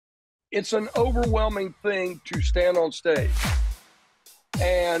It's an overwhelming thing to stand on stage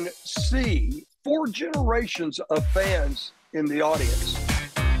and see 4 generations of fans in the audience.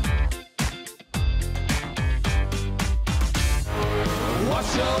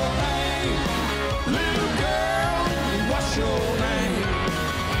 What's your name, little girl? What's your name?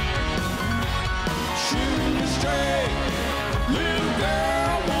 Shooting straight, little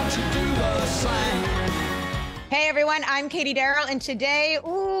girl, won't you do the same? Hey everyone, I'm Katie Daryl, and today,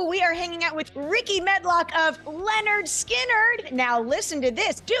 we are hanging out with Rickey Medlocke of Lynyrd Skynyrd. Now listen to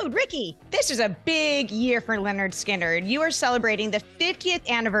this. Dude, Rickey, this is a big year for Lynyrd Skynyrd. You are celebrating the 50th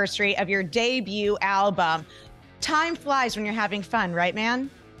anniversary of your debut album. Time flies when you're having fun, right, man?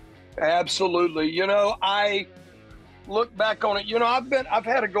 Absolutely. You know, I look back on it. You know, I've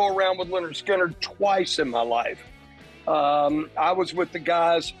had to go around with Lynyrd Skynyrd twice in my life. I was with the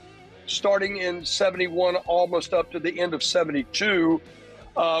guys starting in 71, almost up to the end of 72,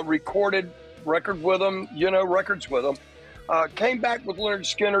 recorded records with them. Came back with Lynyrd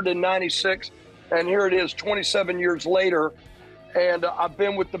Skynyrd in 96, and here it is 27 years later. And I've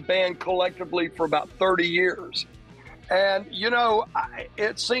been with the band collectively for about 30 years. And, you know,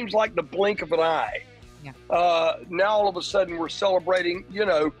 it seems like the blink of an eye. Yeah. Now, all of a sudden, we're celebrating,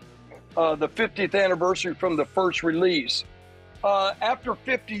 the 50th anniversary from the first release. After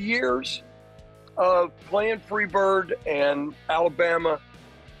 50 years of playing Freebird and Alabama,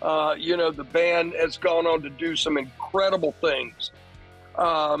 the band has gone on to do some incredible things.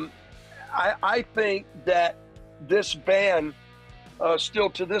 I think that this band,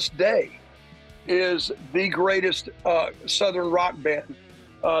 still to this day, is the greatest Southern rock band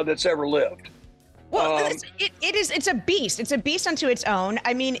that's ever lived. Well, it's a beast. It's a beast unto its own.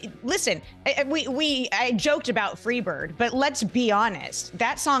 I mean, listen, I joked about Freebird, but let's be honest.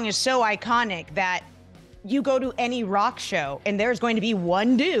 That song is so iconic that you go to any rock show and there's going to be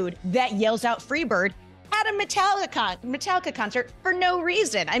one dude that yells out Freebird at a Metallica concert for no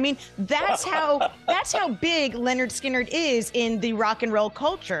reason. I mean, that's how big Lynyrd Skynyrd is in the rock and roll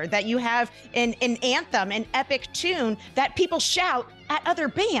culture, that you have an anthem, an epic tune that people shout at other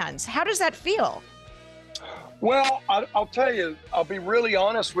bands. How does that feel? Well, I'll tell you, I'll be really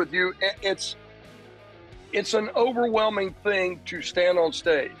honest with you. It's an overwhelming thing to stand on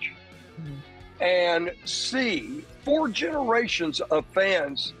stage and see 4 generations of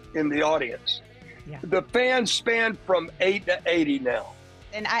fans in the audience. Yeah. The fans span from 8 to 80 now.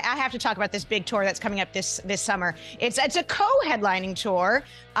 And I have to talk about this big tour that's coming up this summer. It's a co-headlining tour.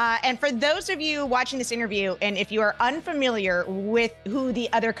 And for those of you watching this interview, and if you are unfamiliar with who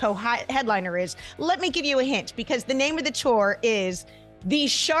the other co-headliner is, let me give you a hint, because the name of the tour is the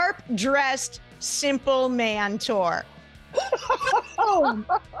Sharp Dressed Simple Man Tour.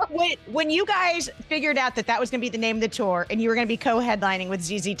 When you guys figured out that was going to be the name of the tour and you were going to be co-headlining with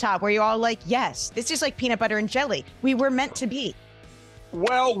ZZ Top, were you all like, yes, this is like peanut butter and jelly. We were meant to be.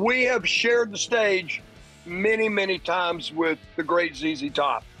 Well, we have shared the stage many, many times with the great ZZ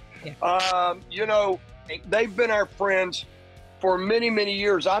Top. Yeah. They've been our friends for many, many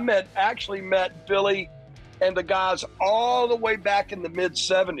years. I actually met Billy and the guys all the way back in the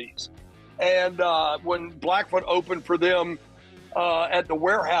mid-'70s. And when Blackfoot opened for them at the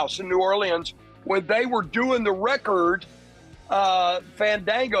Warehouse in New Orleans, when they were doing the record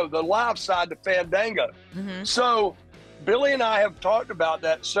Fandango, the live side to Fandango. Mm-hmm. So Billy and I have talked about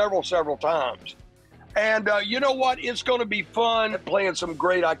that several times. And you know what? It's going to be fun playing some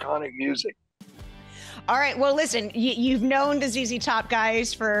great iconic music. All right. Well, listen, you've known the ZZ Top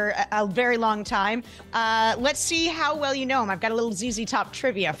guys for a very long time. Let's see how well you know them. I've got a little ZZ Top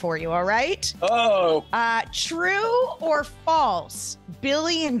trivia for you. All right. Oh. True or false?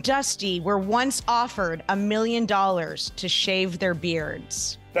 Billy and Dusty were once offered $1 million to shave their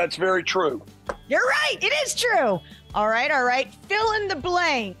beards. That's very true. You're right. It is true. All right. Fill in the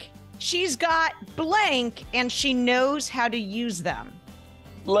blank. She's got blank and she knows how to use them.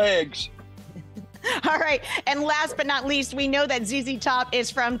 Legs. All right. And last but not least, we know that ZZ Top is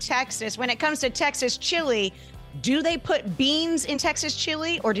from Texas. When it comes to Texas chili, do they put beans in Texas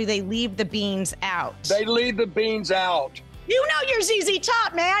chili or do they leave the beans out? They leave the beans out. You know you're ZZ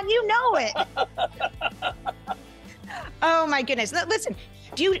Top, man. You know it. Oh, my goodness. Listen,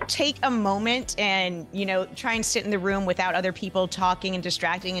 do you take a moment and, try and sit in the room without other people talking and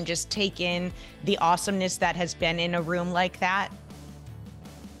distracting and just take in the awesomeness that has been in a room like that?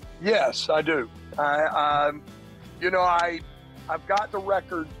 Yes, I do. I've got the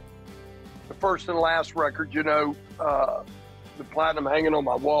record, the first and last record, the platinum hanging on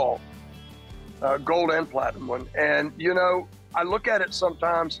my wall, gold and platinum one. And, I look at it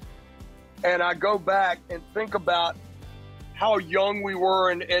sometimes and I go back and think about how young we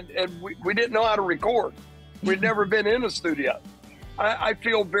were, and we didn't know how to record. We'd never been in a studio. I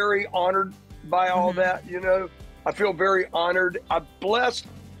feel very honored by all that, you know. I feel very honored. I'm blessed.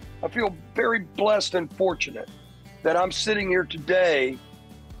 I feel very blessed and fortunate that I'm sitting here today,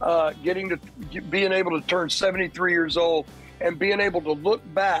 being able to turn 73 years old and being able to look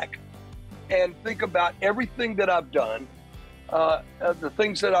back and think about everything that I've done, the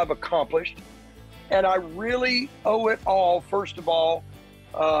things that I've accomplished. And I really owe it all, first of all,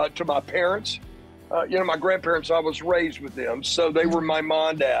 to my parents. You know, my grandparents, I was raised with them, so they were my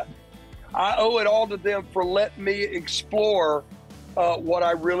mom and dad. I owe it all to them for letting me explore what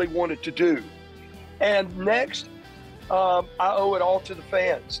I really wanted to do. And next, I owe it all to the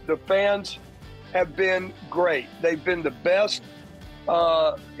fans. The fans have been great. They've been the best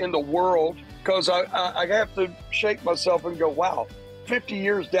in the world, because I have to shake myself and go, wow, 50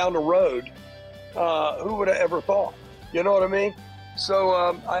 years down the road, who would have ever thought? You know what I mean? So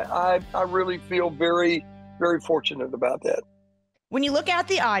I really feel very, very fortunate about that. When you look at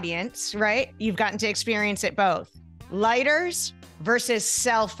the audience, right, you've gotten to experience it both. Lighters versus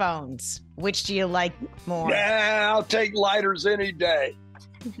cell phones. Which do you like more? Yeah, I'll take lighters any day.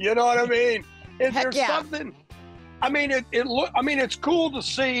 You know what I mean? If there's something, I mean, it's cool to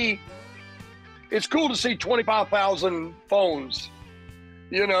see. It's cool to see 25,000 phones.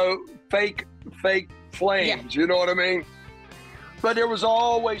 You know, fake flames. You know what I mean? But there was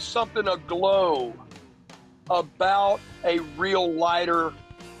always something aglow about a real lighter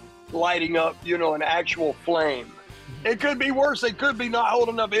lighting up, you know, an actual flame. It could be worse. It could be not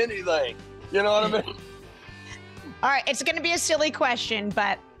holding up anything. You know what I mean? All right, it's going to be a silly question,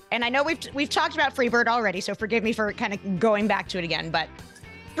 but, and I know we've talked about Freebird already, so forgive me for kind of going back to it again, but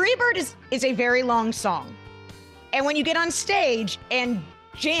Freebird is a very long song. And when you get on stage and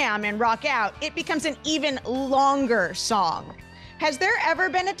jam and rock out, it becomes an even longer song. Has there ever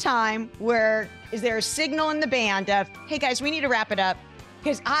been a time where, is there a signal in the band of, hey guys, we need to wrap it up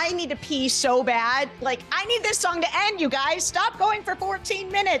because I need to pee so bad. Like, I need this song to end, you guys. Stop going for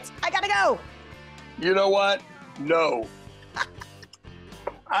 14 minutes. I gotta go. You know what? No.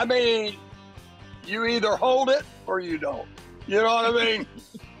 I mean, you either hold it or you don't. You know what I mean?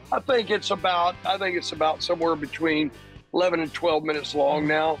 I think it's about somewhere between 11 and 12 minutes long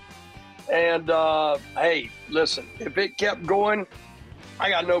now. And hey, listen, if it kept going, I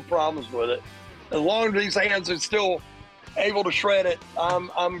got no problems with it. As long as these hands are still able to shred it,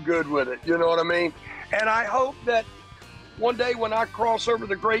 I'm good with it. You know what I mean? And I hope that one day when I cross over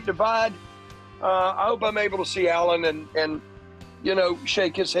the Great Divide, I hope I'm able to see Alan and you know,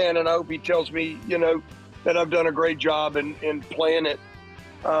 shake his hand, and I hope he tells me, you know, that I've done a great job in playing it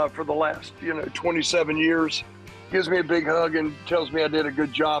for the last, you know, 27 years. Gives me a big hug and tells me I did a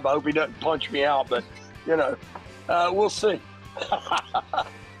good job. I hope he doesn't punch me out, but, you know, we'll see.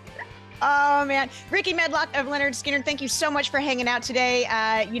 Oh, man. Rickey Medlocke of Lynyrd Skynyrd, thank you so much for hanging out today.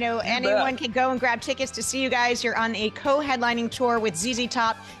 You know, anyone can go and grab tickets to see you guys. You're on a co-headlining tour with ZZ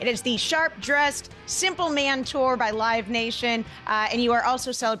Top. It is the Sharp Dressed Simple Man Tour by Live Nation. And you are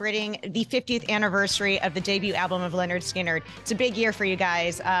also celebrating the 50th anniversary of the debut album of Lynyrd Skynyrd. It's a big year for you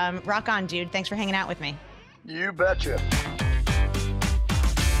guys. Rock on, dude. Thanks for hanging out with me. You betcha.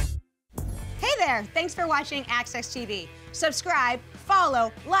 Hey there. Thanks for watching AXS TV. Subscribe,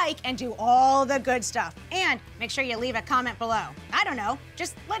 follow, like, and do all the good stuff. And make sure you leave a comment below. I don't know,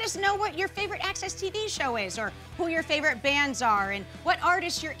 just let us know what your favorite AXS TV show is, or who your favorite bands are, and what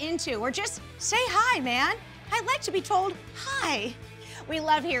artists you're into, or just say hi, man. I'd like to be told hi. We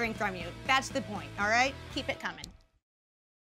love hearing from you. That's the point, all right? Keep it coming.